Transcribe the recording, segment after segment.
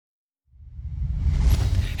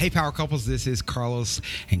Hey, Power Couples, this is Carlos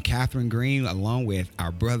and Catherine Green, along with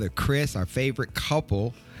our brother Chris, our favorite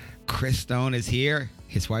couple. Chris Stone is here.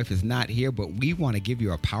 His wife is not here, but we want to give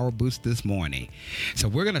you a power boost this morning. So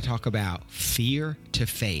we're going to talk about fear to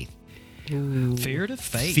faith. Ooh. Fear to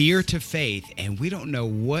faith. Fear to faith. And we don't know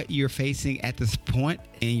what you're facing at this point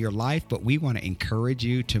in your life, but we want to encourage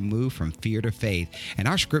you to move from fear to faith. And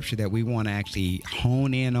our scripture that we want to actually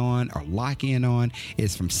hone in on or lock in on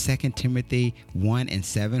is from 2 Timothy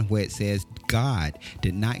 1:7, where it says, God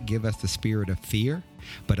did not give us the spirit of fear,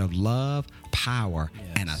 but of love, power,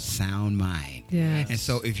 and a sound mind. Yes. And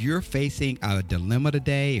so if you're facing a dilemma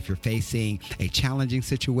today, if you're facing a challenging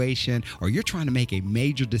situation, or you're trying to make a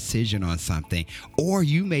major decision on something, or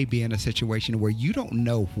you may be in a situation where you don't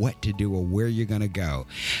know what to do or where you're going to go,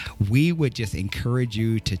 we would just encourage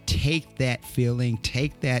you to take that feeling,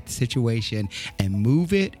 take that situation, and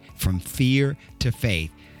move it from fear to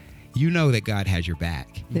faith. You know that God has your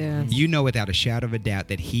back. Yes. You know without a shadow of a doubt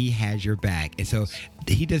that he has your back. And so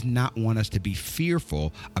he does not want us to be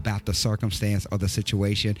fearful about the circumstance or the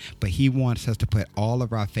situation, but he wants us to put all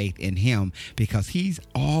of our faith in him because he's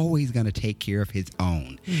always going to take care of his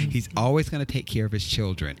own. Mm-hmm. He's always going to take care of his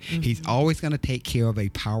children. Mm-hmm. He's always going to take care of a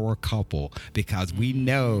power couple because we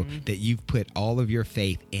know that you've put all of your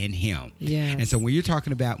faith in him. Yes. And so when you're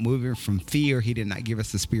talking about moving from fear, he did not give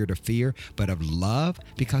us the spirit of fear, but of love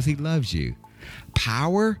because he loves you.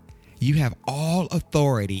 Power, you have all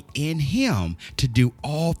authority in him to do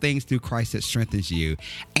all things through Christ that strengthens you.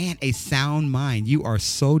 And a sound mind. You are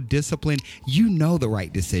so disciplined. You know the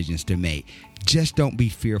right decisions to make. Just don't be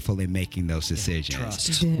fearful in making those decisions.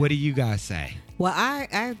 Trust. Yeah. What do you guys say? Well,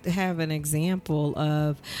 I have an example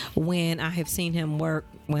of when I have seen him work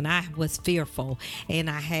when I was fearful and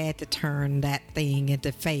I had to turn that thing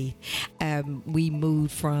into faith. We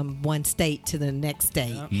moved from one state to the next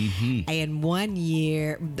state. Mm-hmm. And one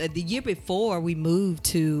year, the year before we moved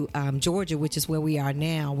to Georgia, which is where we are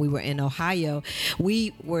now, we were in Ohio.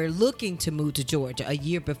 We were looking to move to Georgia a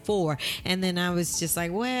year before. And then I was just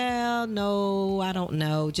like, well, no, I don't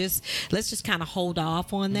know. Let's just kind of hold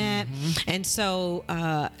off on that. Mm-hmm. And so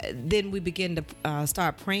then we began to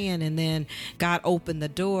start praying, and then God opened the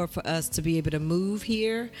door for us to be able to move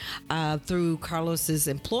here through Carlos's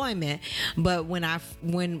employment. But when I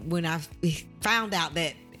found out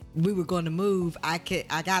that we were going to move, I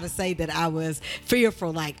gotta say that I was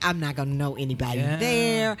fearful, like I'm not gonna know anybody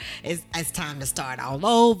there. It's time to start all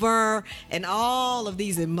over, and all of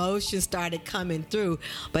these emotions started coming through.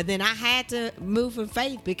 But then I had to move to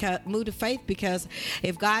faith because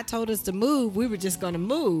if God told us to move, we were just gonna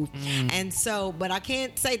move. And so, but I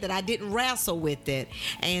can't say that I didn't wrestle with it.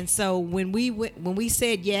 And so when we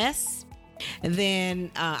said yes, then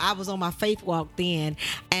I was on my faith walk then,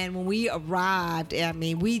 and when we arrived, I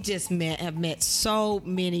mean, we just have met so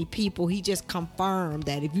many people. He just confirmed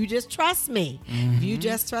that if you just trust me, if you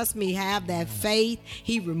just trust me, have that faith.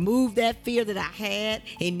 He removed that fear that I had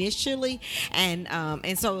initially, and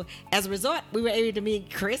so as a result, we were able to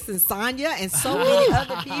meet Chris and Sonia and so many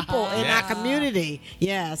other people in our community.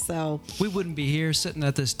 Yeah, so we wouldn't be here sitting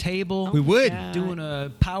at this table. We would. Doing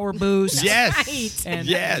a power boost. Yes. Right.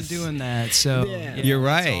 And doing that. So you're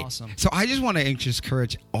right. That's awesome. So I just want to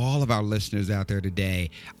encourage all of our listeners out there today.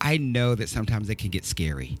 I know that sometimes it can get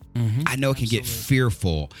scary. Mm-hmm. I know it can get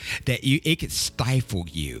fearful, that it can stifle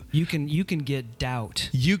you. You can get doubt.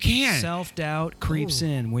 You can. Self-doubt creeps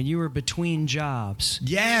in when you are between jobs.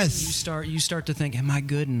 Yes. You start to think, am I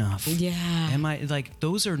good enough? Yeah. Am I, like,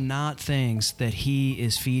 those are not things that he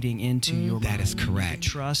is feeding into your mind. That is correct.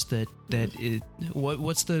 Trust that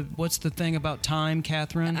what's the thing about time,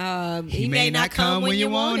 Catherine? He may not come when you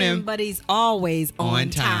want him, but he's always on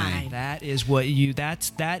time. That is what you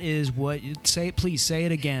say. Please say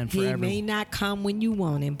it again for everyone. He may not come when you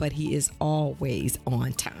want him, but he is always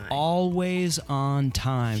on time. Always on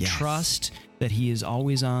time. Yes. Trust that he is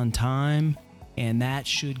always on time. And that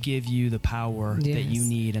should give you the power that you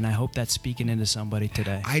need. And I hope that's speaking into somebody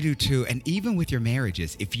today. I do too. And even with your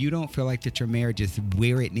marriages, if you don't feel like that your marriage is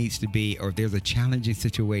where it needs to be, or if there's a challenging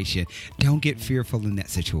situation, don't get fearful in that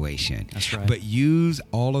situation. That's right. But use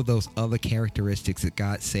all of those other characteristics that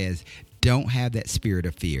God says. Don't have that spirit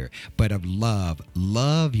of fear, but of love.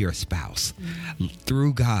 Love your spouse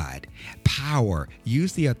through God. Power.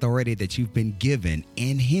 Use the authority that you've been given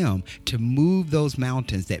in him to move those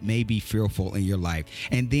mountains that may be fearful in your life.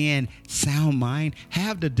 And then sound mind.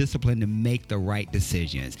 Have the discipline to make the right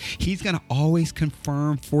decisions. He's going to always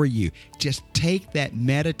confirm for you. Just take that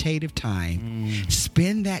meditative time.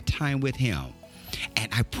 Spend that time with him.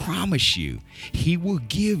 And I promise you, he will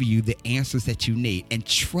give you the answers that you need, and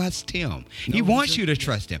trust him. He wants you to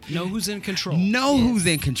trust him. Know who's in control. Know who's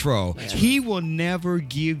in control. He will never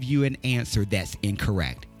give you an answer that's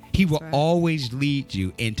incorrect. He will always lead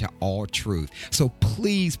you into all truth. So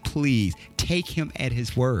please, please take him at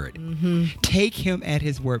his word. Take him at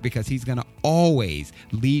his word, because he's going to always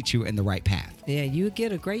lead you in the right path. Yeah, you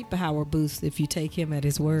get a great power boost if you take him at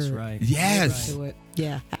his word. That's right. Yes. Do it.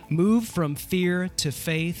 Yeah. Move from fear to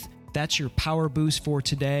faith. That's your power boost for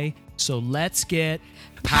today. So let's get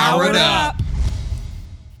Powered up.